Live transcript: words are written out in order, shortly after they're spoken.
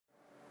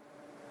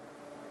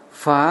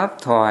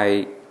Pháp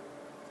thoại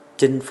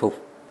Chinh Phục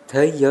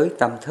Thế Giới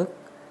Tâm Thức,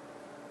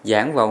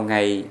 giảng vào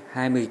ngày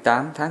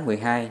 28 tháng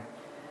 12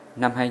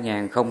 năm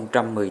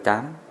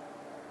 2018.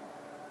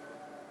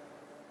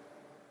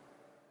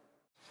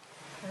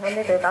 Hôm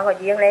nay tụi con có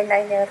duyên lên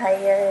đây nhờ thầy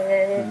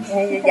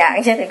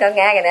giảng cho thì con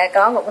nghe cái này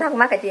có một thắc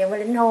mắc cái chuyện với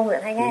linh hồn nữa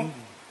thầy nghe.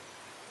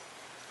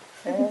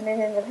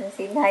 Nên mình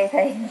xin thầy.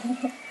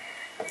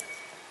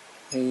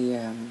 Thì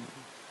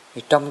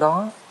trong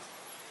đó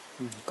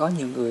có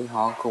nhiều người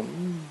họ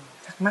cũng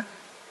thắc mắc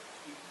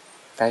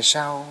tại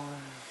sao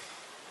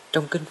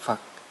trong kinh Phật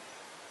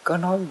có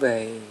nói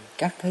về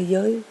các thế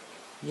giới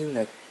như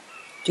là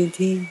chư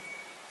thiên.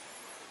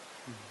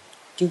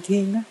 Chư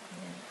thiên á,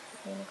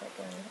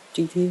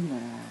 chư thiên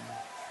là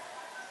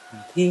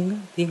thiên á,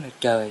 thiên là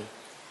trời,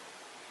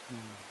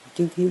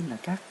 chư thiên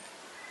là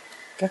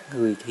các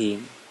người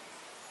thiện.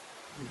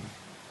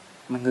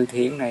 Mà người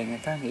thiện này người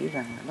ta nghĩ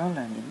rằng đó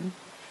là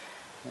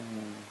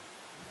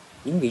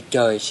những vị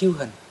trời siêu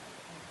hình.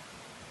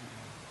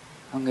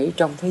 Họ nghĩ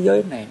trong thế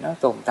giới này nó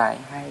tồn tại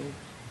hai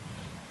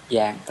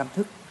dạng tâm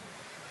thức.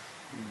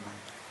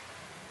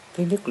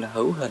 Thứ nhất là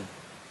hữu hình,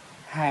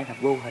 hai là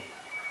vô hình.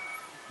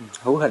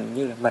 Hữu hình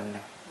như là mình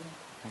này,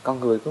 con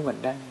người của mình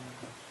đang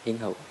hiện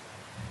hữu,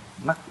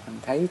 mắt mình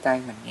thấy,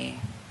 tay mình nghe,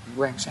 mình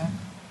quan sát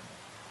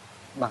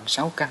bằng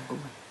 6 căn của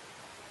mình,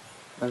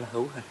 đó là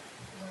hữu hình.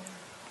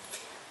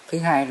 Thứ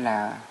hai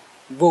là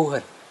vô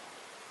hình,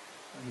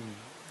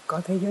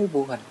 có thế giới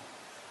vô hình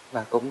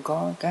và cũng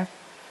có các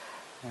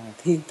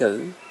thiên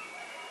tử,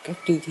 các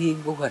chư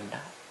thiên vô hình đó.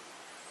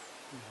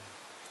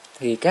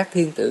 Thì các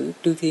thiên tử,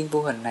 chư thiên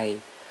vô hình này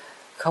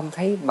không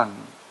thấy bằng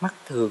mắt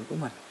thường của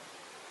mình,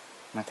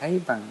 mà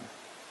thấy bằng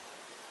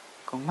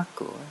con mắt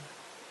của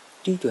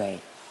trí tuệ,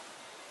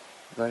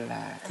 gọi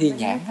là thiên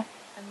nhãn đó.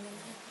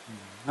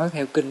 Nói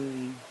theo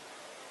kinh,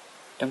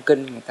 trong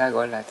kinh người ta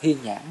gọi là thiên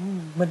nhãn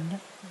minh đó.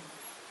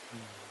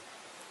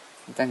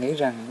 Người ta nghĩ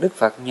rằng Đức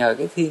Phật nhờ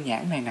cái thiên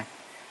nhãn này nè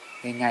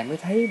thì Ngài mới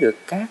thấy được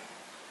các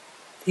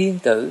thiên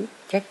tử,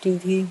 các chư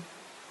thiên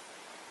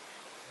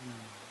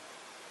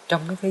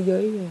trong cái thế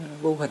giới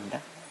vô hình đó.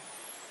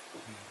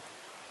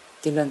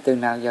 Cho nên từ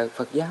nào giờ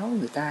Phật giáo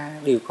người ta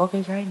đều có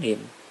cái khái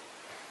niệm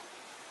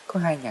có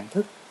hai nhận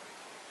thức,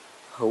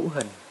 hữu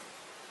hình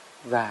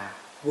và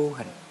vô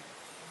hình.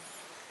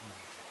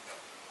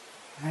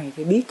 Hai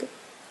cái biết,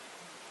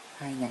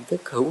 hai nhận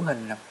thức hữu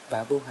hình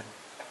và vô hình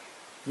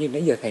như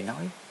nãy giờ thầy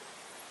nói.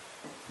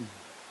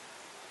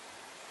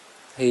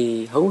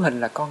 Thì hữu hình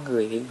là con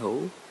người hiện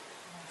hữu.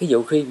 Ví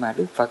dụ khi mà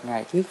Đức Phật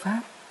Ngài thuyết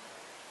pháp,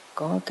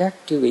 có các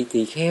chư vị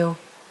tỳ kheo,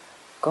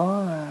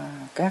 có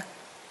các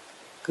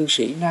cư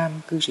sĩ nam,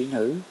 cư sĩ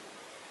nữ,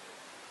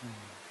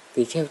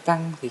 tỳ kheo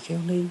tăng, tỳ kheo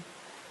ni,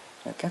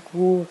 các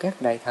vua,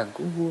 các đại thần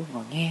của vua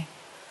ngồi nghe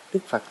Đức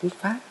Phật thuyết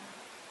pháp.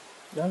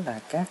 Đó là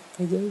các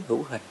thế giới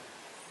hữu hình.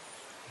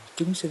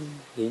 Chúng sinh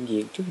hiện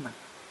diện trước mặt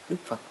Đức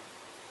Phật.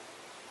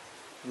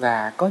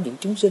 Và có những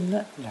chúng sinh đó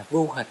là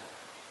vô hình,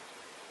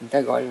 người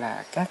ta gọi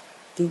là các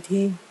chư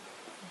thiên,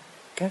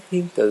 các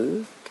thiên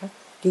tử, các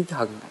chư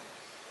thần.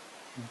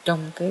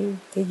 Trong cái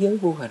thế giới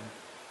vô hình,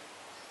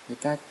 người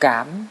ta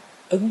cảm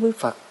ứng với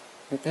Phật,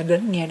 người ta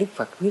đến nghe Đức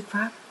Phật thuyết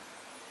pháp.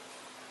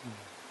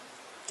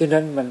 Cho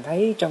nên mình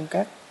thấy trong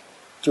các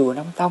chùa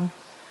Nam Tông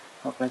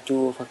hoặc là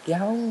chùa Phật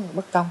giáo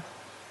Bắc Tông,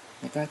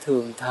 người ta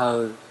thường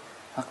thờ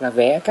hoặc là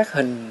vẽ các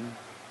hình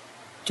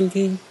chư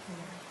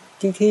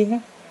thiên á,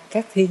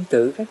 các thiên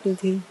tử, các chư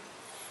thiên.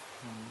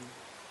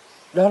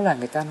 Đó là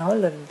người ta nói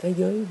lên thế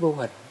giới vô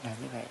hình là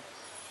như vậy.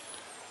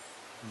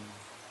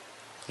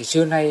 Thì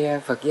xưa nay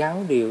Phật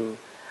giáo đều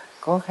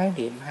có khái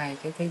niệm hai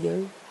cái thế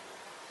giới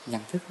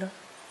nhận thức đó.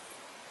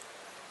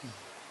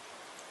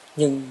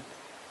 Nhưng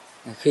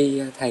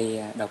khi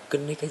thầy đọc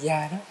kinh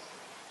Nikaya đó,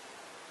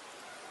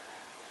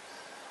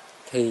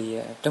 thì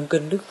trong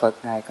kinh Đức Phật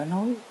Ngài có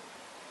nói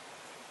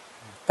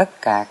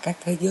tất cả các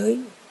thế giới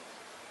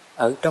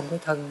ở trong cái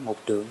thân một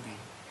trượng này.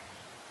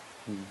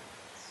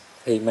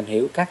 Thì mình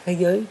hiểu các thế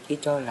giới chỉ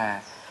cho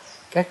là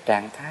các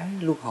trạng thái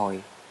luân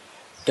hồi: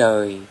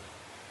 trời,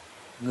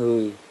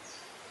 người,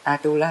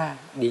 Atula,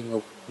 địa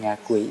ngục, ngạ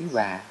quỷ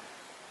và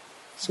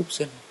súc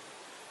sinh.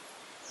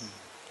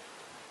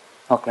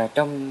 Hoặc là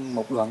trong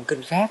một đoạn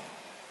kinh khác,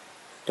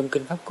 trong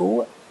kinh Pháp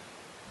Cú,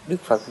 Đức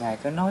Phật Ngài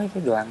có nói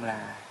cái đoạn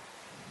là: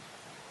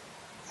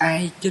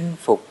 ai chinh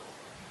phục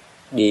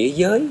địa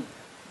giới,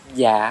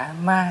 dạ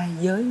ma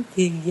giới,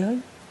 thiên giới.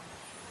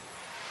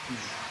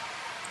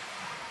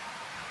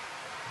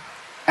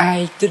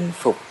 Ai chinh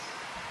phục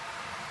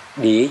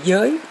địa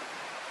giới,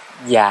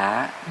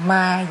 dạ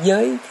ma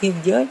giới, thiên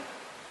giới.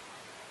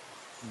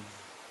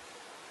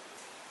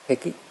 Thì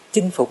cái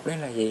chinh phục đây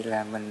là gì?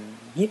 Là mình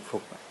nhiếp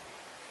phục.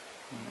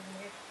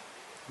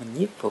 Mình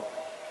nhiếp phục.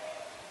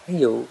 Ví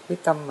dụ cái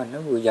tâm mình nó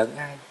vừa giận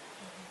ai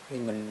thì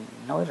mình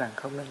nói rằng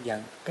không nên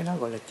giận, cái đó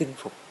gọi là chinh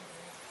phục.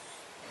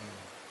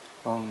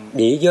 Còn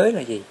địa giới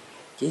là gì?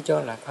 Chỉ cho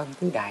là thân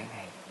tứ đại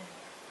này.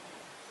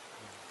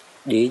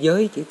 Địa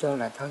giới chỉ cho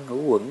là thân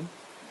ngũ uẩn,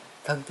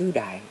 thân tứ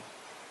đại,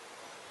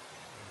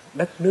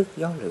 đất nước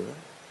gió lửa.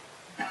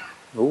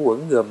 ngũ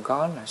uẩn gồm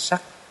có là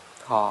sắc,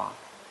 thọ,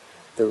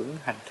 tưởng,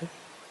 hành, thức.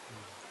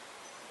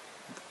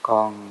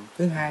 Còn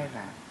thứ hai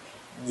là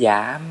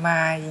dạ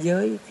ma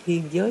giới,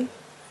 thiên giới.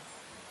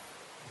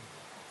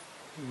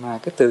 Mà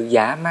cái từ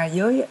dạ ma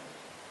giới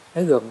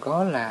nó gồm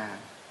có là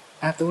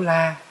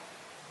Atula,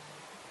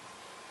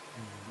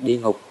 địa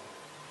ngục,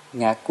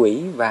 ngạ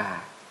quỷ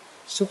và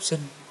súc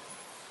sinh.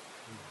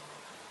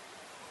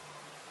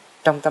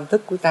 Trong tâm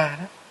thức của ta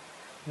đó,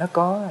 nó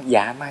có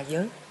dạ ma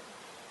giới.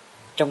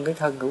 Trong cái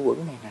thân ngũ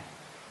uẩn này nè,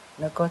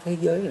 nó có thế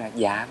giới là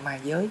dạ ma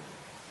giới.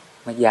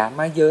 Mà dạ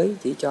ma giới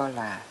chỉ cho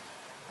là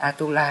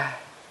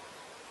Atula,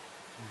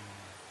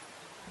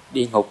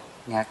 địa ngục,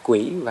 ngạ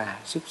quỷ và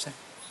súc sinh.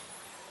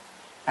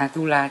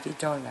 Atula chỉ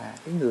cho là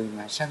cái người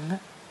mà sân á,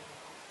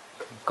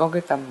 có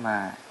cái tâm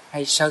mà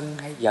hay sân,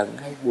 hay giận,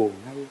 hay buồn,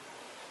 hay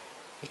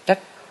trách.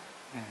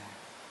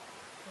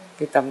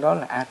 Cái tâm đó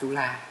là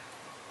Atula.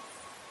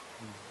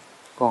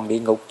 Còn địa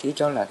ngục chỉ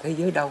cho là thế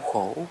giới đau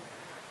khổ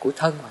của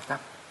thân và tâm.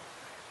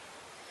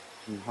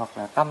 Hoặc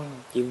là tâm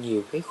chịu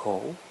nhiều cái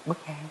khổ,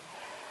 bất an,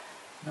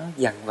 nó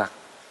dằn vặt,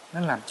 nó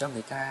làm cho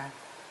người ta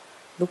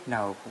lúc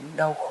nào cũng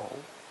đau khổ.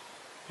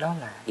 Đó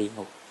là địa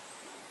ngục.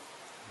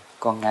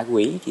 Còn ngạ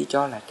quỷ chỉ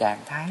cho là trạng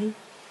thái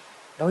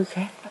đối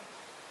khác đó.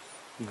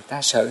 Người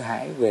ta sợ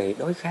hãi về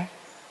đối khác.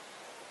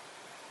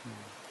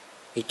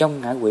 Thì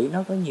trong ngạ quỷ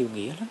nó có nhiều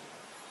nghĩa lắm.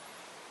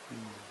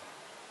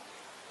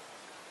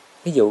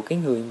 Ví dụ cái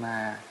người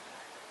mà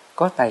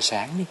có tài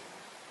sản đi,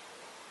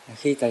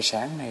 khi tài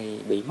sản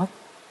này bị mất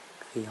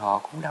thì họ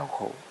cũng đau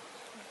khổ,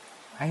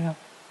 thấy không?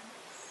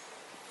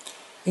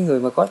 Cái người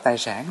mà có tài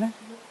sản đó,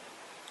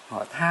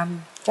 họ tham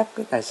chấp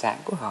cái tài sản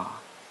của họ,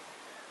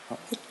 họ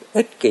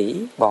ích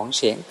kỷ bọn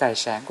xẻn tài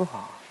sản của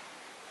họ.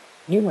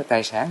 Nếu mà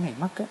tài sản này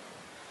mất á,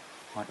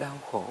 họ đau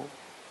khổ.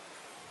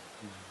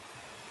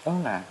 Đó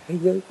là thế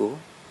giới của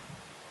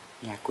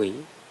ngạ quỷ.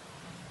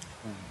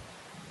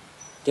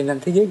 Cho nên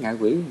thế giới ngạ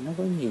quỷ nó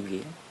có nhiều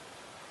nghĩa.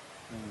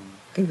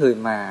 Cái người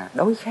mà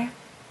đối khác,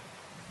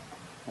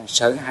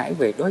 sợ hãi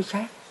về đối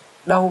khác,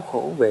 đau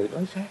khổ về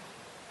đối khác,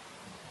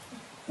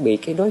 bị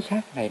cái đối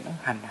khác này nó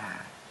hành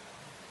hạ,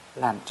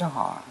 làm cho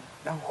họ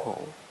đau khổ,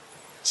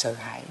 sợ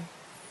hãi,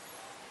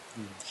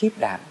 khiếp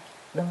đảm.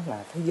 Đó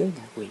là thế giới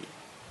ngạ quỷ.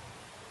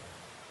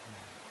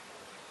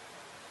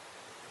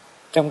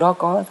 Trong đó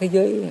có thế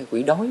giới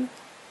quỷ đói.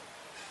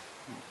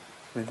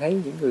 Mình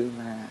thấy những người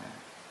mà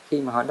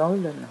khi mà họ đói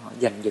lên là họ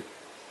giành giật,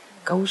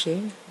 cấu xé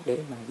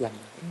để mà giành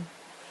cái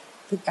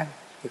thức ăn,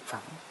 thực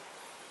phẩm,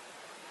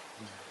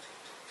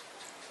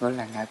 gọi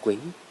là ngạ quỷ.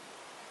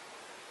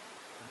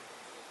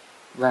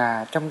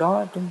 Và trong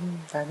đó chúng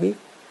ta biết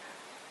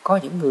có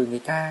những người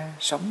ta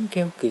sống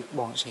keo kiệt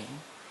bòn sẻn.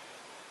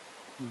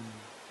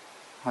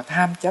 Họ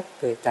tham chấp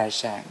về tài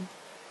sản,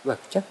 vật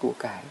chất của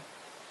cải.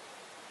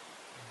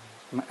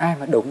 Mà ai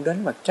mà đụng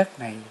đến vật chất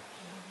này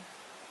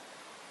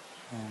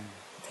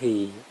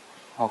thì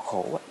họ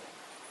khổ.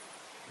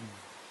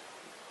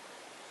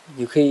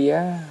 Nhiều khi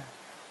á,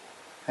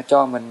 họ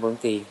cho mình mượn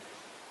tiền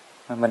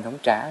mà mình không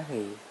trả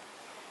thì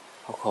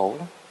họ khổ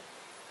lắm.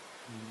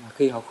 Mà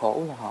khi họ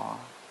khổ là họ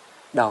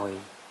đòi,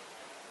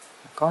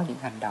 có những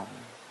hành động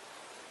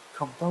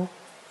không tốt.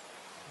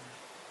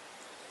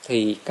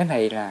 Thì cái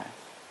này là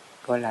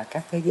gọi là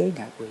các thế giới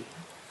ngạ quỷ.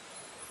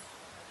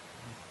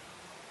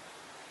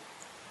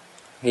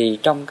 Thì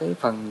trong cái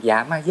phần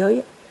dạ ma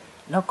giới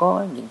nó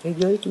có những thế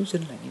giới chúng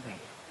sinh là như vậy,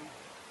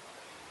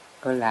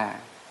 gọi là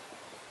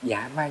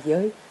dạ ma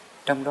giới.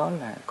 Trong đó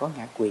là có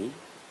ngạ quỷ.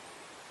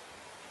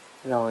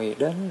 Rồi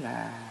đến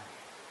là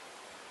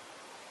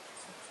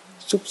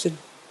súc sinh.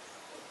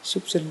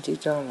 Súc sinh chỉ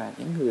cho là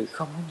những người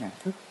không có nhận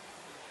thức,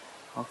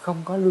 họ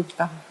không có lương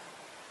tâm,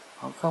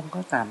 họ không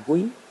có tàm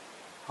quý,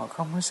 họ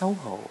không có xấu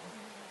hổ.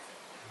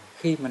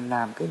 Khi mình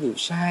làm cái điều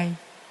sai,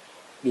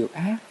 điều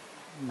ác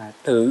mà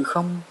tự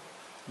không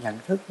nhận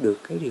thức được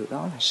cái điều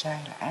đó là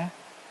sai, là ác,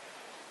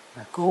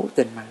 mà cố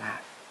tình mà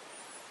làm,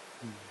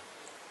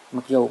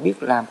 mặc dù biết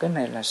làm cái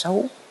này là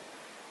xấu,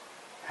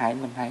 hại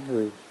mình hại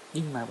người,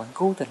 nhưng mà vẫn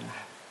cố tình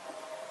làm,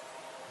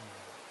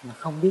 mà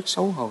không biết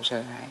xấu hổ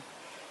sợ hãi.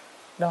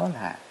 Đó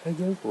là thế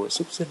giới của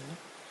súc sinh.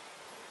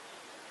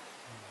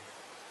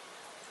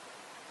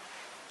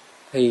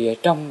 Thì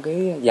trong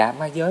cái dạ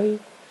ma giới,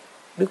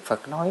 Đức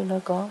Phật nói nó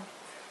có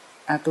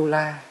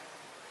Atula,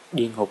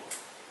 địa ngục,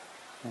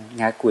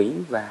 ngạ quỷ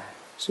và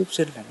súc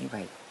sinh là như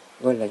vậy,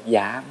 gọi là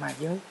dạ ma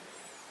giới.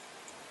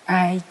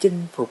 Ai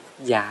chinh phục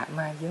dạ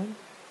ma giới?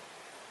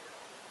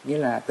 Nghĩa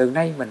là từ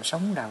nay mình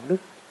sống đạo đức,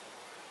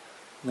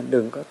 mình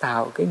đừng có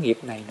tạo cái nghiệp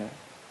này nữa.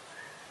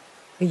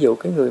 Ví dụ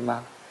cái người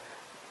mà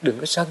đừng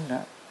có sân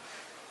nữa,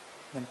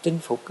 mình chinh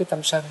phục cái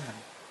tâm sân này,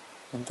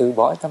 mình từ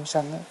bỏ tâm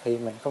sân đó, thì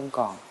mình không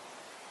còn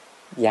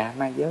dạ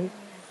ma giới.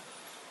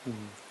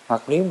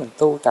 Hoặc nếu mình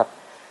tu tập,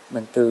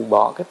 mình từ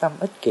bỏ cái tâm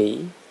ích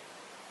kỷ,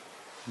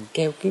 mình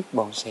keo kiết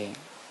bòn xẻn,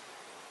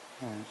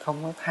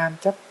 không có tham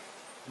chấp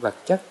vật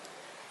chất,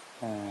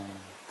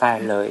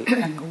 tài lợi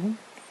ăn uống,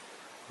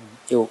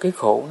 dù cái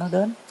khổ nó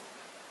đến,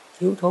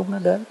 thiếu thốn nó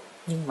đến,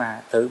 nhưng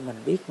mà tự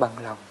mình biết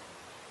bằng lòng,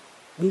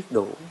 biết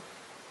đủ,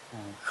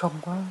 không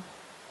có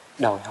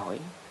đòi hỏi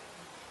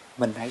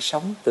mình hãy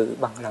sống tự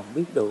bằng lòng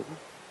biết đủ.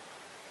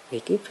 Thì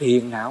cái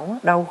phiền não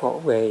đau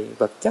khổ về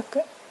vật chất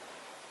á,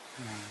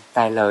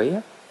 tài lợi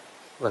á,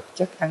 vật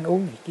chất ăn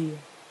uống này kia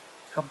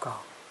không còn.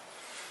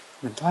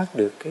 Mình thoát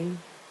được cái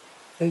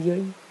thế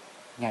giới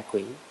ngạ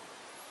quỷ.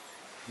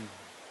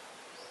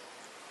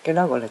 Cái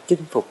đó gọi là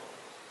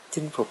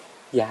chinh phục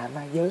dạ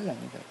ma giới là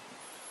như vậy.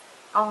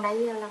 Còn đây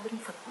là Vinh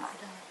Phật nói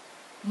là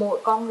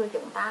mỗi con người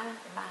chúng ta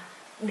là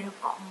đều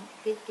có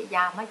cái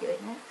dạ ma giới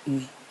nữa.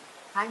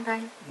 Phải không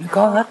thầy? Nó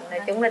có hết. Nói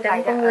chung là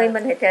trong con người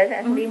mình hết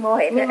trơn, đi mô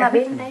hết. Nhưng mà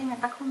bên đây người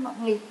ta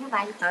không nghĩ như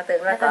vậy. Họ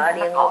tưởng là có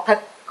địa ngục, có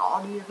thật,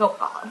 có địa ngục,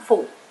 có âm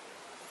phủ.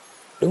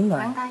 Đúng rồi.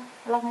 Phải không thầy?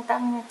 Là người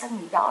ta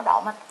nghĩ rõ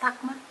đó mà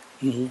thắc mắc.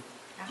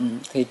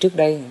 Thì trước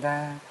đây người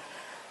ta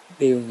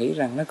đều nghĩ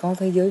rằng nó có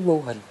thế giới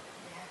vô hình,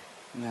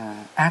 là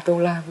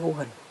Atola vô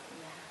hình.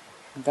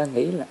 Người ta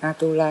nghĩ là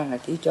Atola là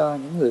chỉ cho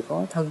những người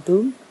có thân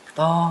tướng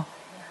to,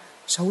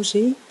 xấu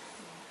xí.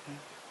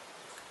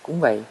 Cũng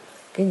vậy,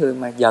 cái người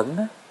mà giận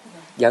á,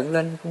 giận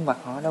lên khuôn mặt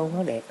họ đâu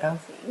có đẹp đâu.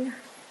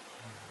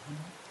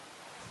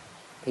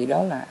 Thì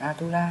đó là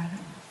Atola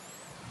đó.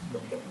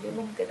 Đúng như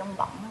bên cái đồng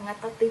bóng người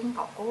ta tin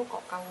có cố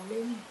có cầu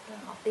lên,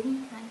 họ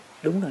tin hay.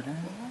 Đúng rồi đó.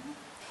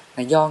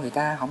 Là do người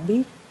ta không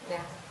biết,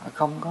 họ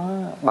không có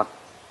bậc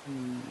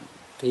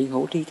thiện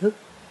hữu tri thức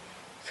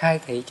khai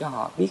thị cho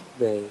họ biết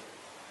về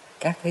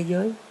các thế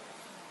giới.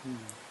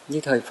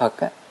 Như thời Phật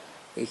á,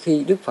 thì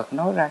khi Đức Phật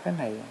nói ra cái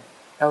này,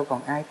 đâu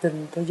còn ai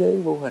tin thế giới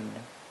vô hình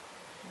nữa,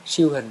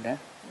 siêu hình đó,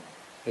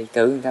 thì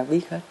tự người ta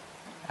biết hết.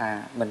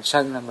 Mình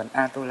sân là mình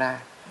Atola,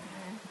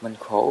 mình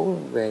khổ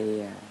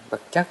về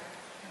vật chất,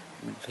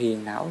 mình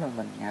phiền não là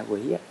mình ngạ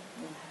quỷ á,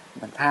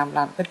 mình tham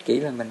lam ích kỷ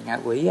là mình ngạ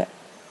quỷ á,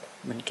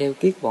 mình keo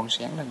kiết bòn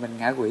sẻn là mình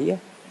ngạ quỷ á.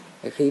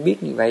 Thì khi biết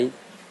như vậy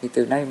thì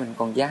từ nay mình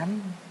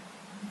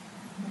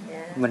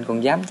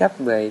còn dám chấp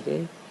về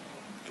cái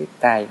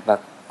tài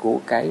vật của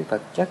cái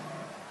vật chất,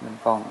 mình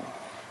còn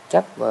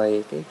chấp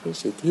về cái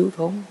sự thiếu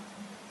thốn,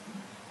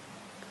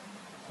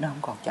 nó không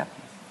còn chấp.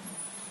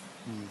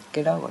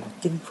 Cái đó gọi là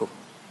chinh phục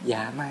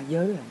dạ ma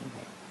giới là như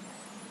vậy.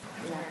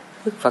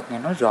 Đức Phật Ngài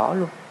nói rõ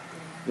luôn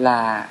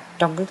là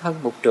trong cái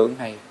thân một trượng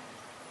này,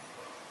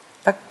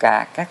 tất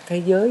cả các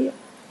thế giới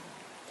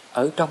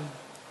ở trong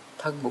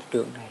thân một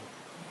trượng này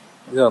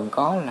gồm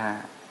có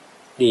là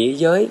địa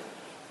giới,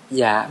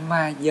 dạ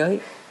ma giới,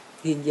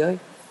 thiên giới.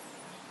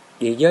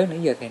 Địa giới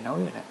nãy giờ thầy nói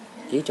rồi đó,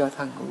 chỉ cho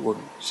thân của quận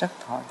sắc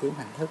thọ tưởng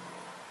hành thức,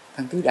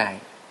 thân tứ đại.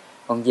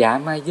 Còn dạ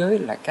ma giới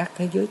là các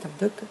thế giới tâm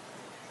thức,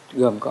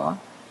 gồm có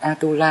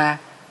Atula,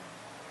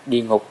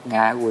 địa ngục,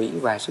 ngạ quỷ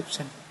và súc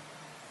sanh.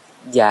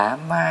 Dạ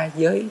ma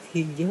giới,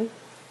 thiên giới,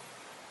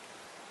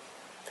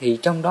 thì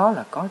trong đó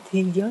là có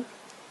thiên giới.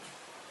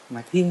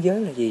 Mà thiên giới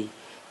là gì?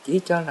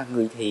 Chỉ cho là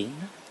người thiện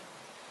đó.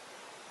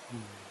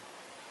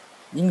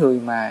 Những người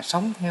mà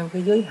sống theo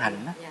cái giới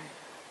hạnh đó,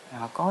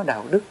 họ có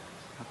đạo đức,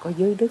 họ có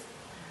giới đức,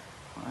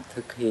 họ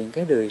thực hiện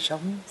cái đời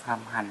sống phàm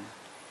hành,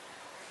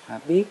 họ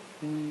biết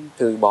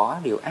từ bỏ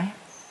điều ác.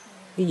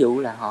 Ví dụ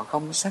là họ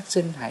không sát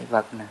sinh hại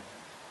vật nè,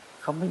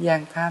 không có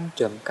gian tham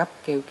trộm cắp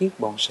keo kiết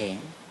bòn sẻn,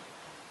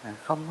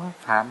 không có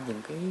phạm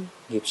những cái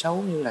nghiệp xấu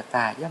như là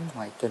tà dâm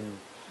ngoại tình,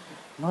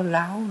 nói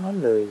láo, nói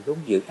lời gông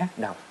dữ ác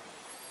độc,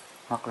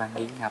 hoặc là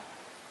nghiện ngập,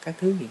 các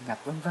thứ nghiện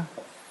ngập vân vân.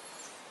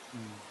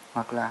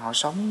 Hoặc là họ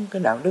sống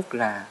cái đạo đức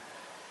là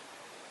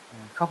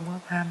không có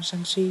tham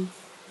sân si.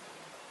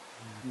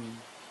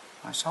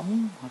 Họ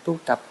sống, họ tu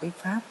tập cái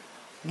pháp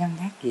ngăn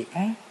ác diệt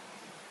ác,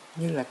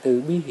 như là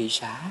từ bi hỷ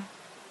xã,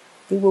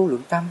 tứ vô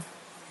lượng tâm,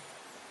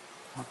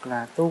 hoặc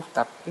là tu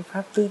tập cái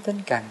pháp tứ chánh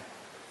cần.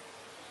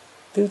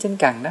 Tứ chánh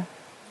cần đó,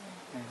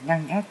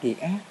 ngăn ác diệt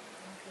ác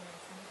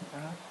đó.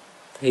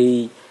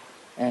 Thì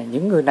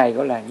những người này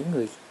gọi là những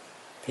người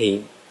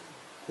thiện,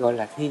 gọi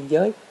là thiên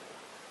giới.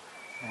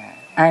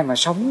 Ai mà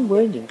sống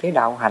với những cái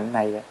đạo hạnh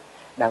này,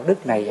 đạo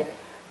đức này,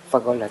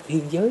 Phật gọi là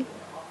thiên giới.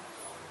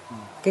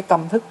 Cái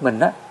tâm thức mình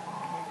á,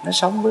 nó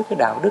sống với cái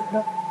đạo đức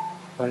đó,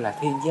 gọi là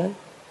thiên giới.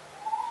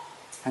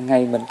 Hàng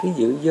ngày mình cứ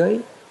giữ giới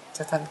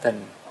cho thanh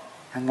tịnh,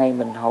 hàng ngày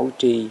mình hậu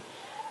trì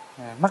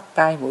mắt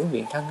tai mũi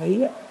miệng thân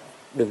ý á,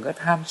 đừng có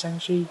tham sân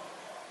si.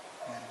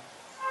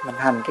 Mình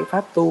hành cái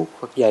pháp tu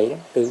Phật dạy đó,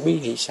 từ bi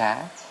hỷ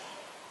xã,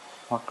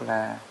 hoặc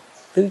là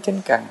tứ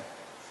chánh cần,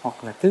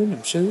 hoặc là tứ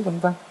niệm xứ vân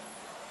vân.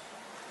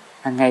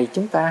 Hàng ngày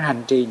chúng ta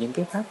hành trì những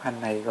cái pháp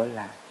hành này gọi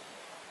là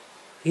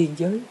thiên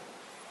giới.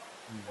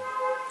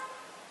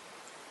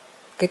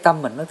 Cái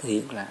tâm mình nó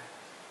thiện là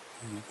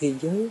thiên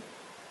giới.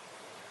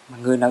 Mà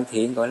người nào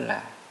thiện gọi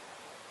là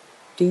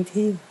chư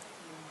thiên.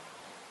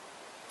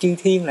 Chư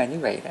thiên là như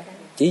vậy đó,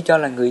 chỉ cho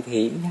là người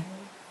thiện nha.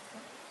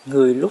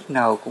 Người lúc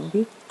nào cũng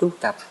biết tu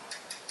tập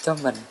cho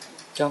mình,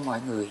 cho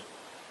mọi người,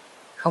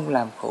 không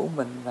làm khổ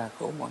mình và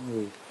khổ mọi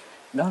người,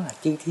 đó là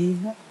chư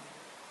thiên đó.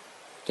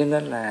 Cho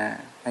nên là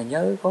Thầy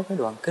nhớ có cái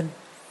đoạn kinh,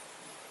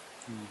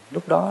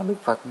 lúc đó Đức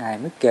Phật Ngài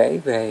mới kể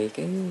về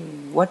cái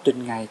quá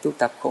trình Ngài tu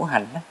tập khổ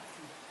hạnh đó.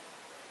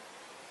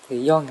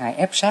 Thì do Ngài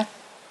ép sát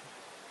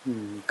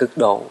cực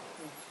độ,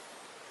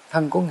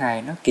 thân của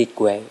Ngài nó kiệt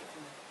quệ,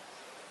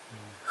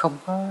 không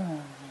có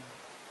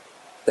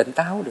tỉnh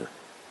táo được,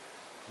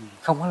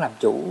 không có làm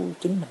chủ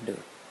chính mình được.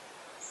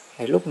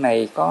 Thì lúc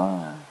này có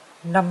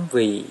 5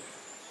 vị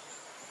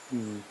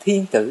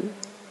thiên tử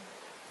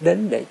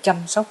đến để chăm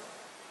sóc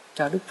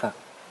cho Đức Phật.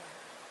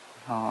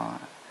 Họ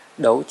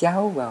đổ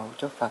cháo vào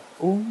cho Phật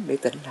uống để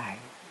tỉnh lại.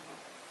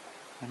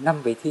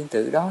 5 vị thiên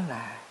tử đó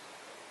là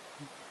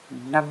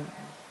 5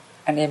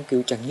 anh em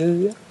Kiều Trần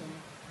Như á.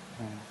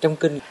 Trong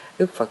kinh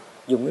Đức Phật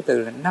dùng cái từ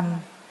là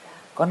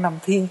có 5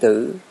 thiên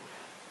tử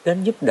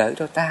đến giúp đỡ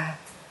cho ta.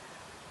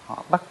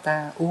 Họ bắt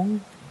ta uống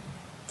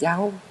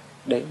cháo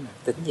để mà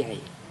tỉnh dậy.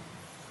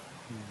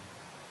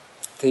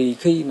 Thì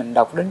khi mình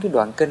đọc đến cái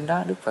đoạn kinh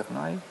đó, Đức Phật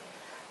nói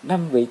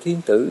 5 vị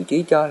thiên tử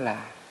chỉ cho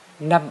là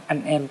 5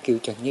 anh em Kiều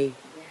Trần Như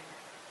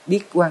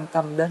biết quan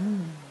tâm đến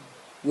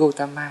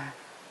Gotama,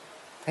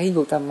 thấy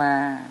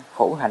Gotama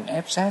khổ hạnh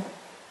ép sát,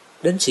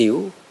 đến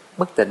xỉu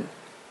bất tỉnh,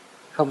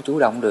 không chủ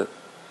động được,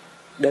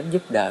 đến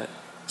giúp đỡ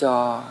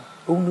cho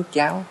uống nước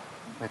cháo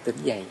và tỉnh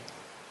dậy.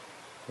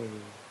 Thì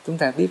chúng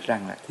ta biết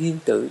rằng là thiên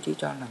tử chỉ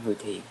cho là người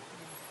thiện.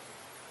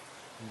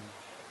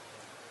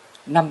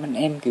 5 anh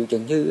em Kiều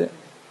Trần Như á,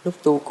 lúc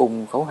tu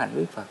cùng khổ hạnh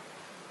với Phật,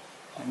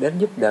 đến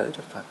giúp đỡ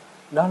cho Phật,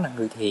 đó là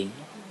người thiện.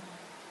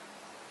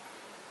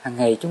 Hàng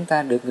ngày chúng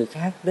ta được người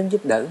khác đến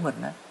giúp đỡ mình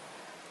á,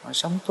 họ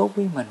sống tốt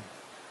với mình,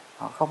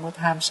 họ không có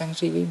tham sân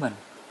si với mình,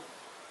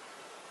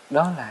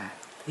 đó là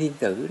thiên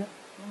tử đó.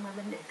 Nhưng mà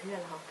bên đệ thưa là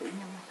họ cử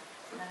nhau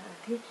là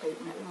thiết tử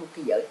là một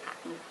cái giới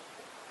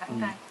thẳng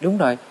trai. Đúng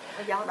rồi.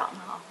 Do đó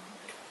mà họ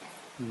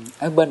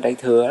ở bên Đại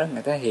Thừa đó,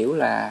 người ta hiểu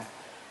là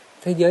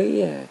thế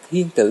giới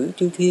thiên tử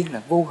chư thiên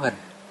là vô hình,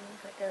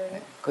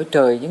 cõi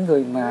trời, những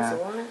người mà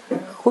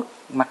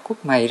mặt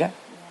khuất mày đó,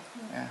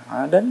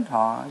 họ đến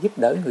họ giúp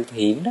đỡ người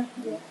thiện đó.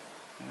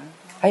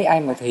 Thấy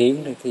ai mà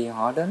thiện thì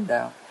họ đến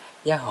đạo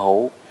gia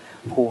hộ,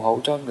 phù hộ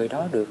cho người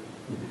đó được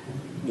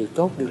điều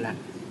tốt, điều lành.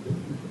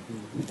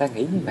 Người ta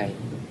nghĩ như vậy.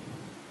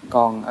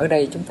 Còn ở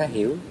đây chúng ta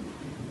hiểu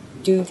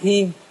chư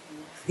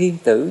thiên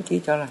tử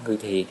chỉ cho là người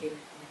thiện,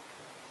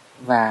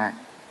 và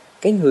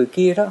cái người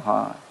kia đó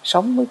họ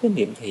sống với cái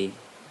niệm thiện.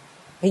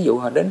 Ví dụ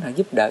họ đến họ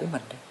giúp đỡ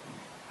mình,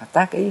 họ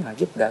tác ý họ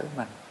giúp đỡ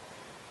mình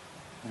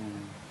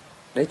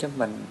để cho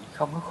mình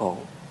không có khổ,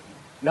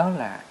 đó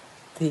là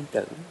thiên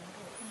tử.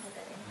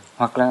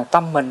 Hoặc là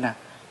tâm mình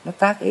nó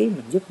tác ý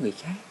mình giúp người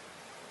khác,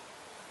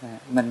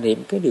 mình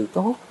niệm cái điều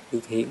tốt,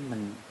 điều thiện,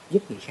 mình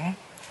giúp người khác,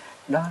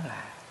 đó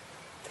là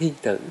thiên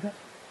tử đó.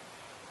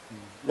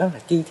 Đó là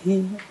chư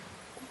thiên đó.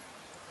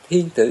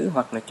 Thiên tử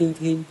hoặc là chư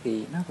thiên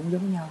thì nó cũng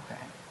giống nhau cả.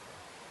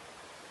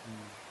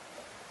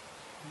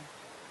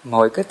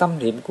 Mọi cái tâm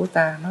niệm của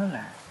ta nó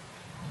là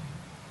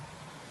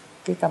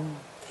cái tâm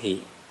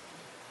thiện.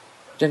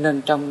 Cho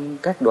nên trong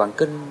các đoạn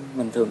kinh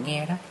mình thường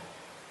nghe đó,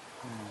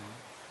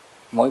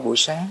 mỗi buổi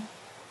sáng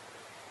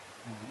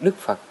Đức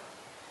Phật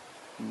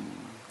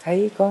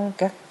thấy có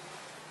các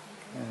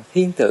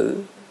thiên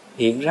tử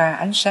hiện ra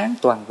ánh sáng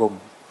toàn vùng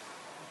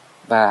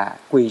và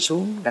quỳ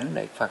xuống đảnh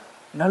lễ Phật,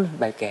 nói lên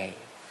bài kệ.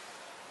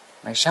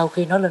 Mà sau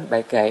khi nói lên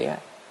bài kệ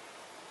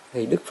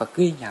thì Đức Phật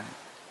ghi nhận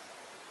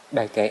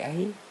bài kệ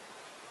ấy,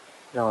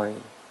 rồi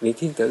vị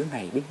thiên tử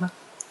này biến mất.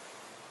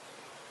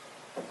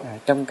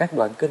 Trong các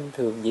đoạn kinh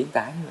thường diễn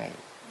tả như vậy.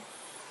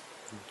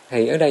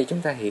 Thì ở đây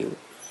chúng ta hiểu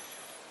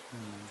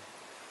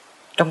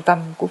trong tâm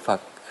của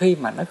Phật khi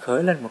mà nó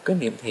khởi lên một cái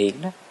niệm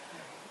thiện đó,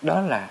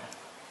 đó là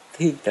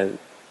thiên tử.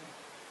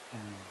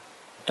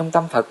 Trong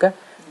tâm Phật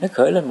nó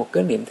khởi lên một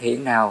cái niệm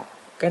thiện nào,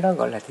 cái đó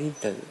gọi là thiên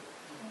tử.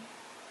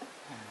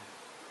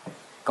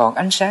 Còn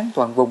ánh sáng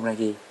toàn vùng là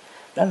gì?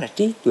 Đó là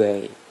trí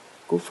tuệ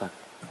của Phật.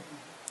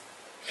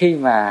 Khi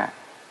mà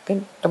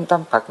trong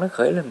tâm Phật nó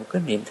khởi lên một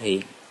cái niệm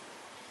thiện,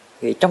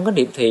 thì trong cái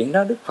niệm thiện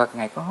đó Đức Phật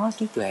Ngài có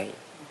trí tuệ,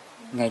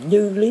 Ngài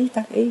như lý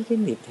tác ý cái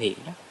niệm thiện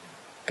đó.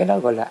 Cái đó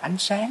gọi là ánh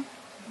sáng.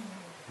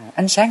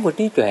 Ánh sáng của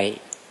trí tuệ.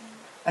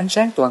 Ánh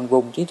sáng toàn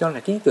vùng chỉ cho là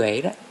trí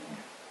tuệ đó,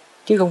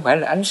 chứ không phải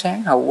là ánh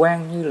sáng hào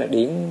quang như là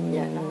điện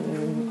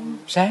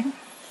sáng.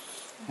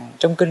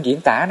 Trong kinh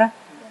diễn tả đó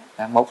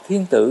là một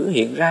thiên tử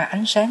hiện ra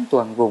ánh sáng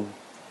toàn vùng,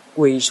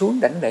 quỳ xuống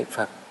đảnh lễ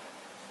Phật,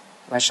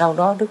 và sau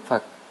đó Đức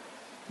Phật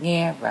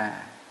nghe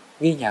và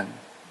ghi nhận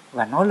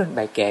và nói lên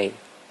bài kệ,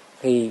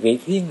 thì vị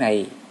thiên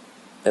này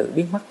tự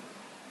biến mất.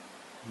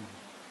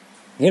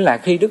 Nghĩa là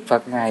khi Đức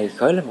Phật Ngài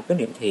khởi lên một cái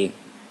niệm thiện,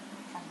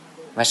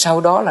 và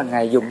sau đó là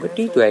Ngài dùng cái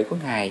trí tuệ của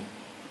Ngài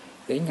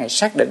để Ngài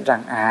xác định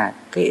rằng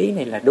cái ý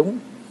này là đúng,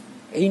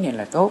 ý này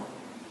là tốt,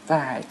 ta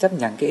hãy chấp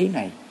nhận cái ý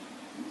này.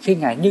 Khi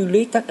Ngài như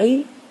lý tác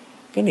ý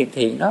cái niệm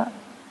thiện đó,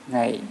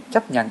 Ngài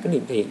chấp nhận cái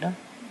niệm thiện đó,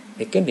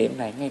 thì cái niệm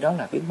này ngay đó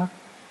là biến mất,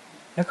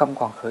 nó không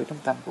còn khởi trong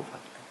tâm của Phật.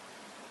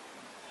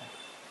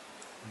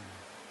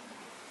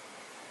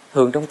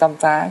 Thường trong tâm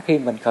ta khi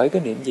mình khởi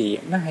cái niệm gì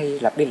nó hay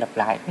lặp đi lặp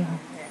lại, phải không?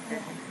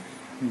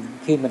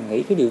 Khi mình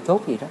nghĩ cái điều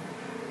tốt gì đó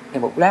thì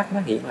một lát nó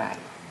hiện lại,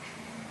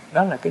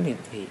 đó là cái niệm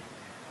thiện.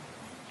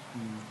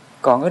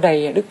 Còn ở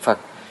đây Đức Phật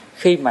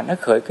khi mà nó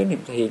khởi cái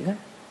niệm thiện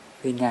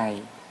thì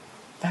Ngài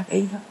tác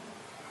ý đó,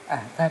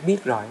 ta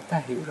biết rồi,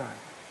 ta hiểu rồi,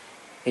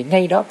 thì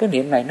ngay đó cái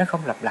niệm này nó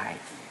không lặp lại.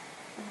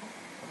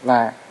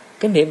 Và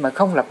cái niệm mà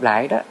không lặp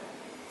lại đó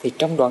Thì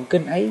trong đoạn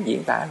kinh ấy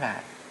diễn tả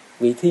là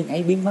vị thiên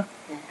ấy biến mất,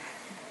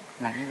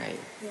 là như vậy.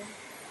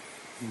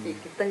 Vì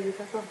cái tư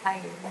đó con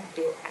thay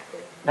triệu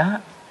Đó,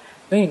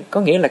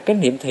 có nghĩa là cái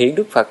niệm thiện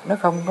Đức Phật nó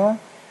không có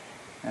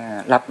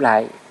lặp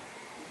lại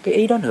cái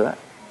ý đó nữa.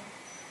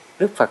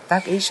 Đức Phật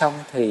tác ý xong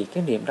thì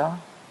cái niệm đó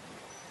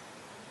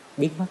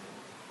biến mất.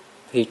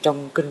 Thì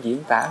trong kinh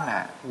diễn tả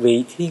là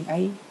vị thiên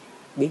ấy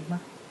biến mất,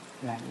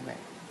 là như vậy.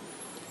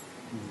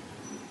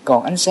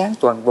 Còn ánh sáng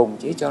toàn vùng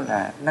chỉ cho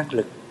là năng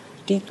lực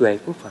trí tuệ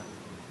của Phật.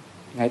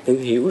 Ngài tự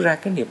hiểu ra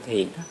cái niệm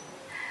thiện đó,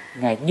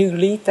 Ngài như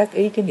lý tác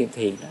ý cái niệm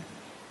thiện đó,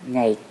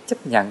 Ngài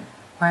chấp nhận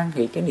hoan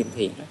hỷ cái niệm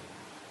thiện đó,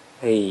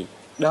 thì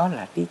đó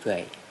là trí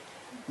tuệ,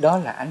 đó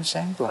là ánh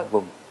sáng toàn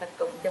vùng. Phật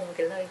cũng dùng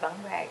cái lời vắng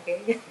vẻ cái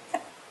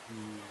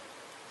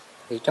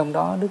Thì trong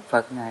đó Đức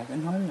Phật Ngài có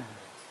nói là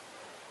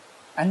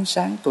ánh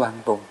sáng toàn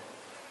vùng.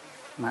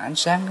 Mà ánh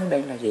sáng ở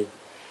đây là gì?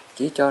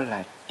 Chỉ cho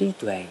là trí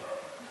tuệ.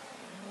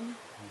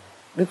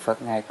 Đức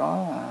Phật Ngài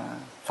có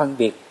phân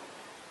biệt,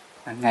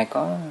 Ngài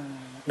có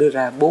đưa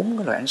ra 4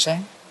 cái loại ánh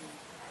sáng.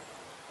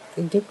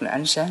 Thứ nhất là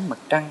ánh sáng mặt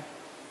trăng,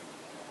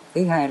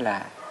 thứ hai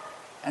là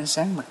ánh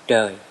sáng mặt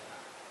trời,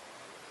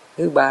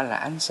 thứ ba là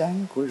ánh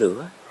sáng của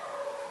lửa,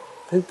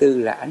 thứ tư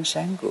là ánh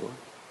sáng của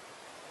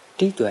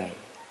trí tuệ.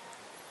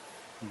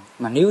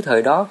 Mà nếu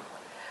thời đó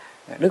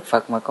Đức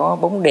Phật mà có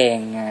bóng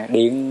đèn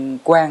điện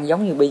quang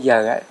giống như bây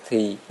giờ á,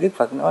 thì Đức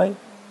Phật nói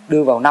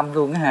đưa vào 5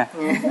 luôn á ha.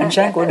 Ánh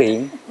sáng của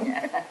điện,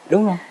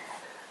 đúng không?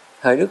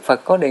 Thời Đức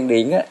Phật có đèn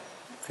điện á,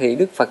 thì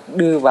Đức Phật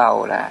đưa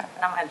vào là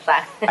 5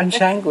 ánh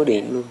sáng của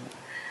điện luôn.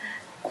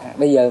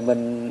 Bây giờ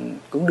mình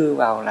cũng đưa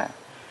vào là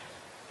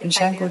ánh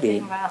sáng của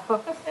điện.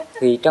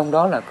 Thì trong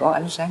đó là có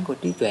ánh sáng của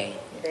trí tuệ.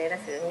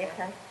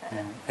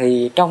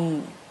 Thì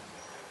trong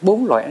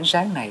 4 loại ánh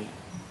sáng này,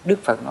 Đức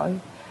Phật nói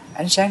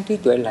ánh sáng trí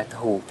tuệ là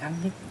thù thắng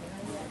nhất,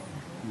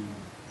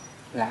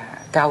 là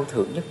cao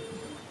thượng nhất.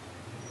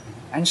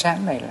 Ánh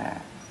sáng này là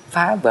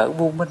phá vỡ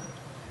vô minh,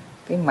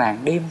 cái màn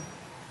đêm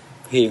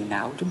phiền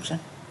não chúng sanh.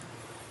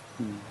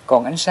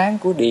 Còn ánh sáng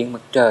của điện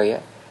mặt trời á,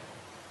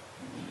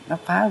 nó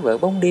phá vỡ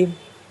bóng đêm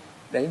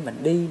để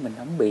mình đi mình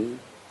không bị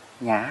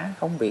ngã,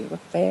 không bị vấp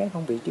té,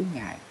 không bị chướng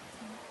ngại,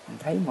 mình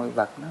thấy mọi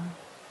vật nó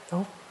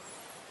tốt.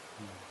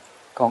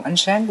 Còn ánh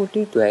sáng của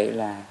trí tuệ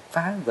là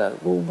phá vỡ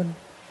vô minh,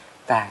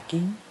 tà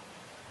kiến.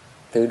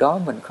 Từ đó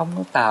mình không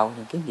có tạo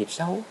những cái nghiệp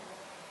xấu,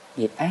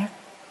 nghiệp ác,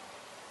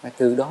 mà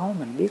từ đó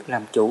mình biết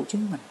làm chủ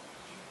chính mình.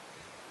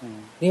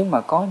 Nếu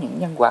mà có những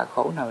nhân quả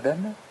khổ nào đến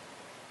đó,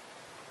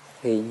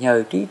 thì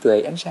nhờ trí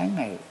tuệ ánh sáng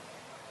này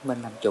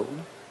mình làm chủ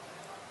nó.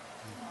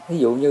 Ví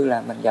dụ như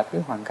là mình gặp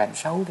cái hoàn cảnh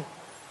xấu đi,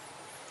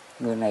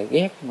 người này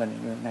ghét mình,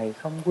 người này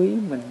không quý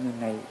mình, người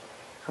này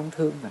không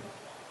thương mình,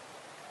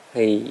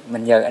 thì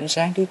mình nhờ ánh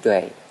sáng trí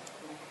tuệ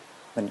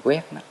mình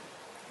quét nó,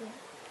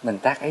 mình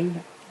tác ý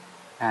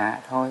nó.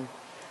 Thôi,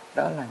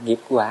 đó là nghiệp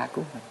quả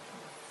của mình,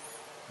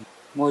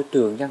 môi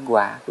trường nhân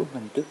quả của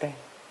mình trước đây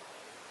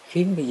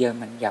khiến bây giờ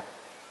mình gặp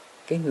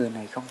cái người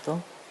này không tốt.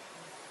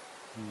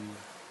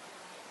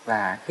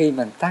 Và khi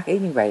mình tác ý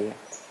như vậy,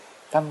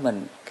 tâm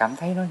mình cảm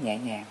thấy nó nhẹ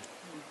nhàng,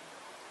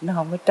 nó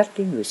không có trách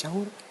cái người xấu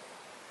đó,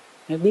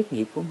 nó biết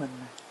nghiệp của mình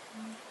mà.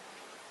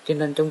 Cho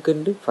nên trong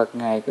kinh Đức Phật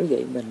Ngài có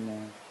dạy mình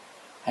là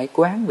hãy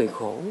quán về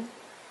khổ.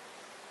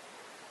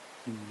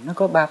 Nó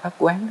có 3 pháp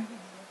quán đó.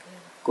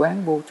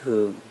 Quán vô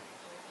thường,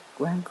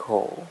 quán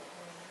khổ,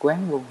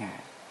 quán vô ngã.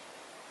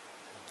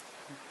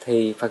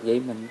 Thì Phật dạy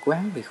mình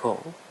quán về khổ,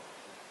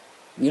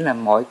 nghĩa là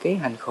mọi cái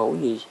hành khổ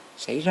gì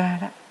xảy ra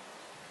đó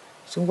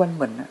xung quanh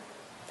mình đó,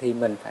 thì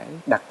mình phải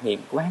đặt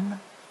niệm quán đó.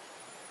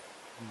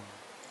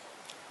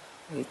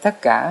 Thì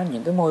tất cả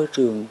những cái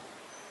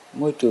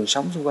môi trường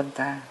sống xung quanh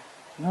ta,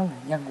 nó là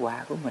nhân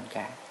quả của mình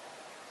cả.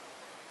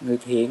 Người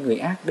thiện, người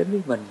ác đến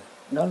với mình,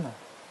 đó là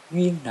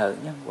duyên nợ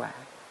nhân quả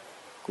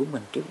của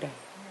mình trước đây.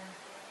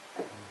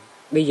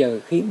 Bây giờ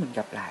khiến mình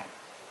gặp lại.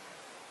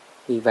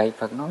 Vì vậy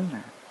Phật nói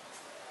là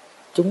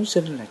chúng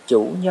sinh là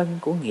chủ nhân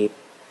của nghiệp,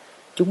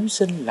 chúng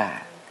sinh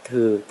là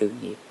thừa tự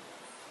nghiệp.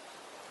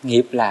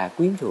 Nghiệp là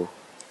quyến thuộc.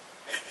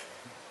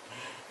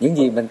 Những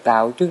gì mình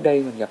tạo trước đây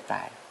mình gặp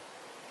lại.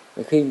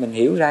 Và khi mình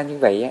hiểu ra như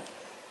vậy á,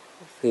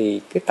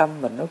 thì cái tâm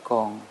mình nó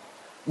còn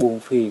buồn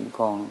phiền,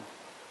 còn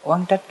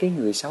oán trách cái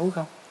người xấu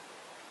không?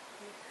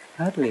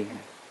 Hết liền.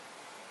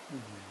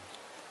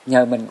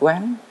 Nhờ mình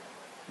quán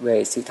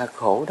về sự thật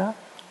khổ đó,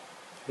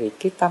 thì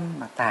cái tâm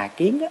mà tà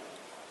kiến á,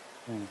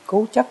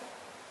 cố chấp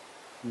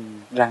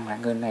rằng là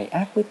người này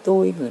ác với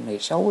tôi, người này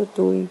xấu với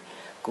tôi,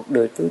 cuộc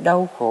đời tôi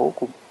đau khổ,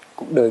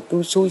 cuộc đời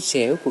tôi xui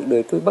xẻo, cuộc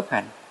đời tôi bất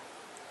hạnh,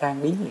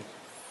 tan biến liền.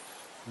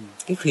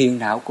 Cái phiền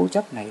não cố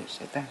chấp này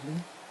sẽ tan biến.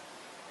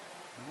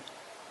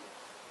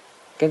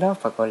 Cái đó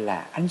Phật gọi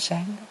là ánh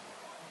sáng đó.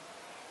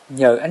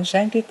 Nhờ ánh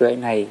sáng trí tuệ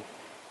này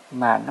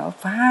mà nó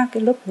phá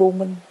cái lớp vô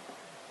minh,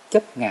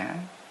 chấp ngã,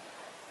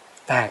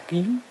 tà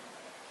kiến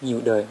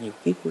nhiều đời nhiều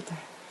kiếp của ta.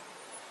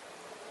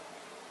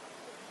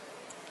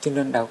 Cho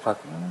nên đạo Phật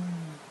nó,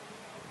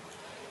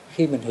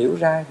 khi mình hiểu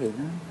ra thì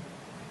nó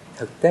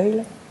thực tế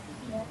lắm,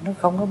 nó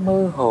không có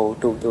mơ hồ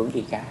trừu tượng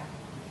gì cả,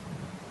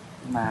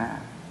 mà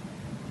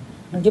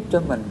nó giúp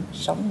cho mình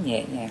sống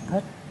nhẹ nhàng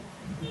hết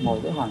mọi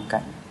cái hoàn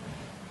cảnh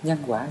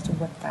nhân quả xung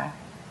quanh ta.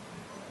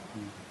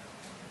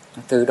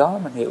 Từ đó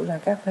mình hiểu ra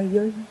các thế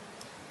giới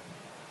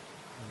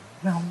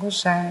nó không có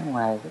xa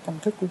ngoài cái tâm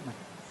thức của mình.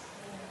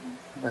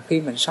 Và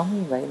khi mình sống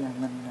như vậy là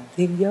mình là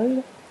thiên giới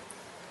đó.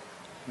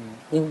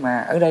 Nhưng mà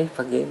ở đây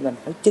Phật dạy mình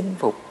phải chinh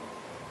phục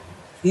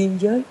thiên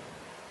giới.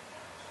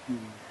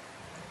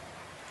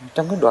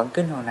 Trong cái đoạn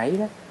kinh hồi nãy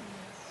đó,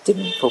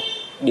 chinh phục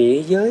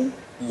địa giới,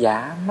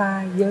 dạ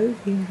ma giới,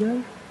 thiên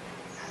giới.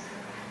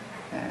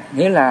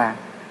 Nghĩa là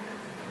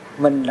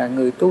mình là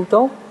người tu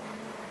tốt,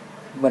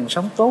 mình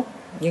sống tốt,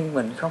 nhưng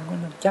mình không có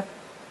nên chấp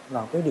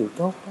vào cái điều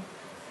tốt đó.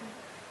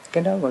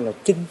 Cái đó gọi là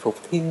chinh phục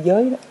thiên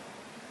giới đó.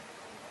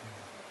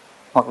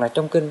 Hoặc là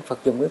trong kinh Phật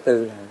dùng cái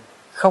từ là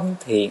không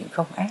thiện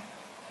không ác.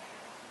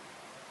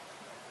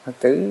 Phật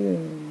tử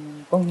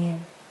có nghe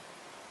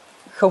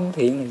không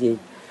thiện là gì?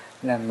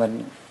 Là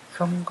mình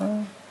không có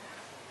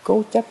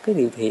cố chấp cái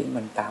điều thiện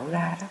mình tạo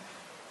ra đó.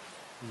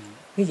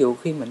 Ví dụ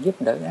khi mình giúp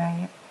đỡ ai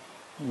á,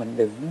 mình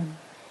đừng nên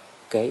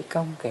kể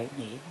công kể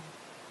nghĩa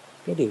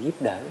cái điều giúp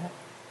đỡ đó.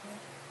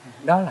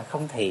 Đó là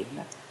không thiện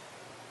đó.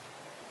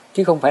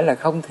 Chứ không phải là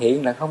không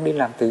thiện là không đi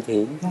làm từ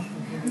thiện đó.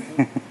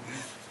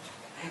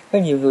 Có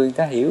nhiều người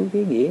ta hiểu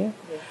cái nghĩa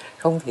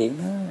không thiện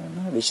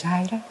nó bị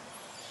sai đó.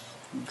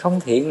 Không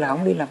thiện là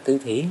không đi làm từ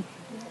thiện.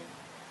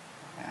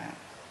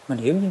 Mình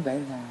hiểu như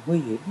vậy là nguy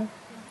hiểm đó.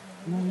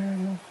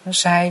 Nó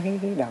sai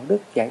cái đạo đức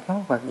dạy pháp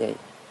Phật vậy.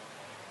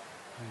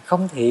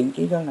 Không thiện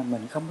chỉ do là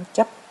mình không có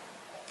chấp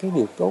cái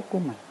điều tốt của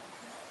mình.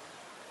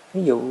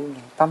 Ví dụ là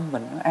tâm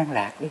mình nó an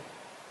lạc đi,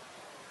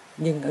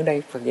 nhưng ở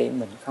đây Phật dạy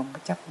mình không có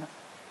chấp nó.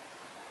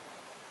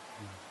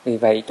 Vì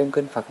vậy trong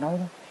kinh Phật nói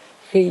đó,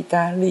 khi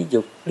ta ly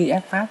dục, ly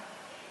ác pháp,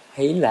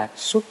 hỷ lạc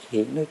xuất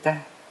hiện nơi ta,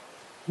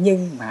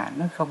 nhưng mà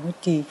nó không có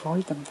chi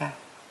phối tâm ta.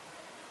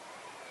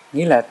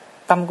 Nghĩa là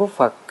tâm của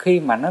Phật khi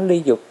mà nó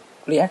ly dục,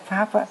 ly ác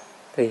pháp á,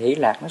 thì hỷ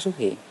lạc nó xuất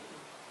hiện.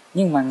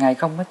 Nhưng mà Ngài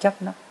không có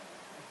chấp nó.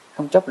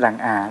 Không chấp rằng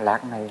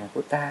lạc này là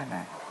của ta nè.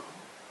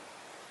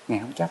 Ngài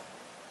không chấp.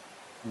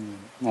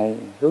 Ngài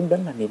hướng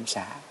đến là niệm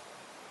xả.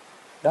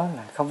 Đó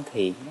là không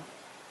thiện đó.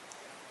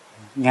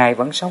 Ngài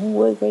vẫn sống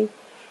với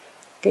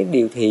cái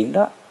điều thiện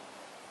đó.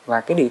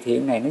 Và cái điều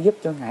thiện này nó giúp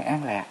cho Ngài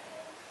an lạc.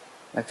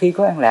 Và khi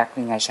có an lạc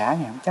thì Ngài xả,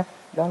 Ngài không chấp.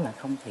 Đó là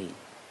không thiện.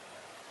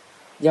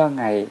 Do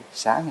Ngài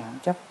xả, Ngài không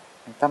chấp,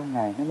 tâm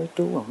Ngài nó mới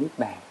trú vào niết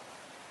bàn.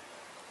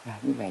 Là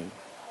như vậy.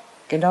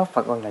 Cái đó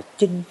Phật gọi là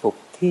chinh phục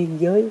thiên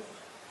giới.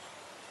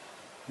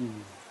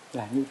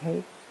 Là như thế.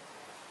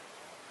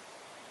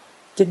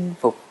 Chinh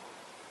phục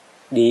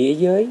địa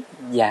giới,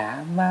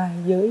 dạ ma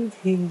giới,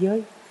 thiên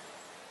giới.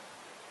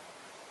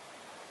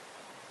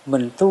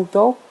 Mình tu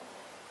tốt,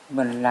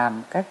 mình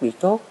làm các việc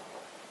tốt,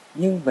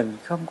 nhưng mình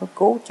không có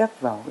cố chấp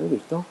vào cái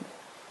việc tốt.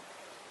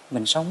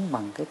 Mình sống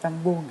bằng cái tâm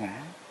buông ngã,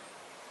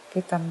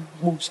 cái tâm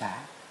buông xả.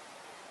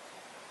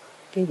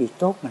 Cái việc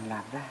tốt mình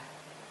làm ra,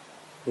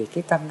 thì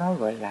cái tâm đó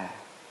gọi là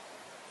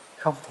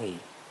không thiện.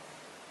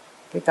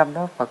 Cái tâm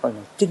đó Phật gọi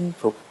là chinh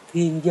phục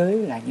thiên giới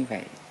là như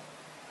vậy.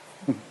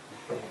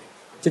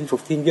 Chinh phục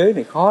thiên giới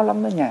này khó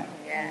lắm đó nha.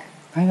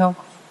 Phải không?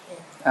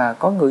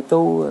 Có người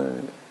tu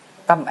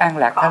tâm an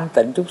lạc thanh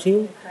tịnh chút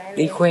xíu,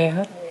 đi khoe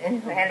hết.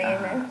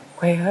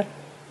 Khoe hết.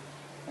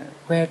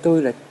 Khoe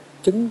tôi là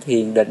chứng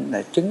thiền định,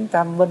 là chứng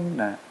tam minh,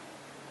 là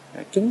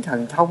chứng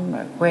thần thông,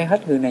 là khoe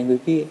hết người này người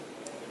kia.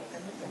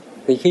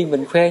 Thì khi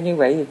mình khoe như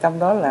vậy thì tâm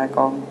đó là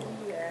còn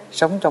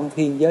sống trong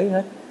thiên giới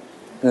hết.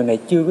 Người này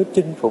chưa có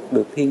chinh phục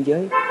được thiên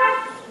giới.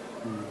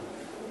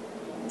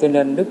 Cho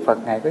nên Đức Phật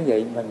Ngài có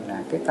dạy mình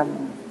là cái tâm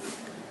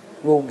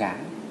vô ngã.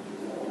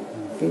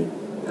 Cái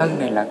thân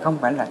này là không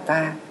phải là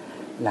ta,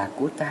 là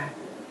của ta.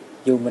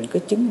 Dù mình có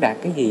chứng đạt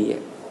cái gì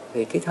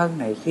thì cái thân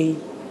này khi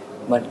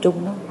mình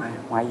trung nó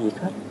hoại diệt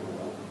hết.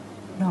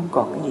 Nó không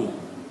còn cái gì.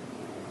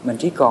 Mình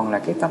chỉ còn là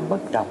cái tâm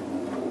bất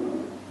động.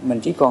 Mình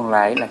chỉ còn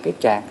lại là cái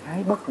trạng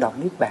thái bất động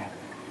niết bàn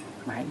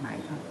mãi mãi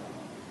thôi.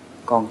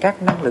 Còn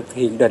các năng lực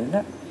thiền định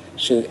đó,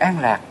 sự an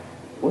lạc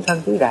của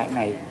thân tứ đại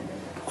này,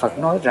 Phật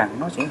nói rằng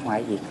nó sẽ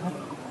hoại diệt hết.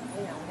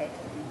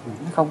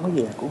 Nó không có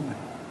gì là của mình.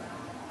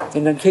 Cho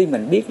nên khi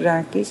mình biết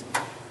ra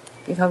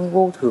cái thân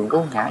vô thường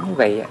vô ngã như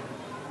vậy,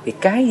 thì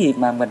cái gì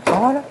mà mình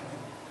có đó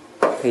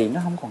thì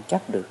nó không còn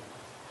chấp được.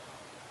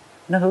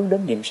 Nó hướng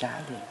đến niệm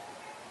xả liền.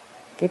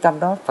 Cái tâm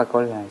đó Phật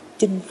gọi là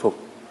chinh phục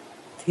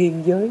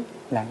thiên giới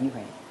là như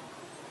vậy.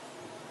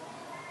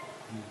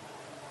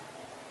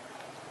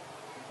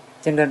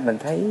 Cho nên mình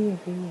thấy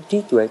cái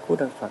trí tuệ của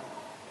Đức Phật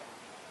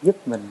giúp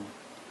mình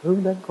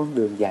hướng đến con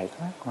đường giải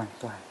thoát hoàn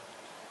toàn.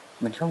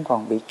 Mình không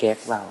còn bị kẹt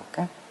vào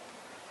các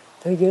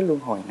thế giới luân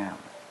hồi nào.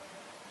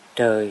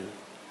 Trời,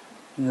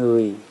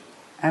 người,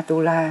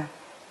 Atula,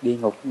 địa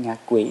ngục, ngạ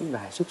quỷ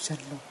và súc sanh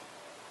luôn.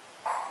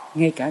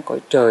 Ngay cả cõi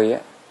trời á,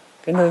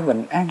 cái nơi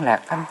mình an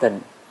lạc thanh tịnh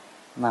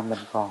mà mình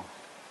còn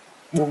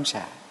buông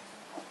xả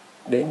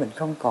để mình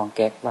không còn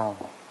kẹt vào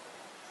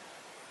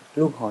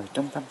luân hồi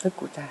trong tâm thức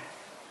của ta.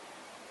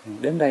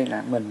 Đến đây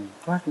là mình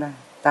thoát ra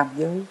tam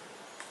giới,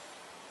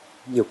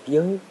 dục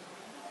giới,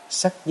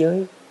 sắc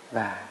giới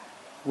và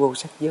vô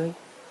sắc giới.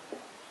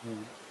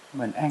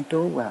 mình an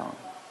trú vào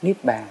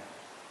niết bàn,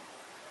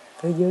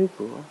 thế giới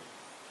của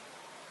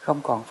không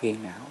còn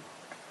phiền não,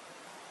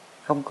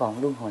 không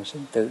còn luân hồi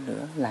sinh tử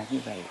nữa, là như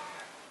vậy.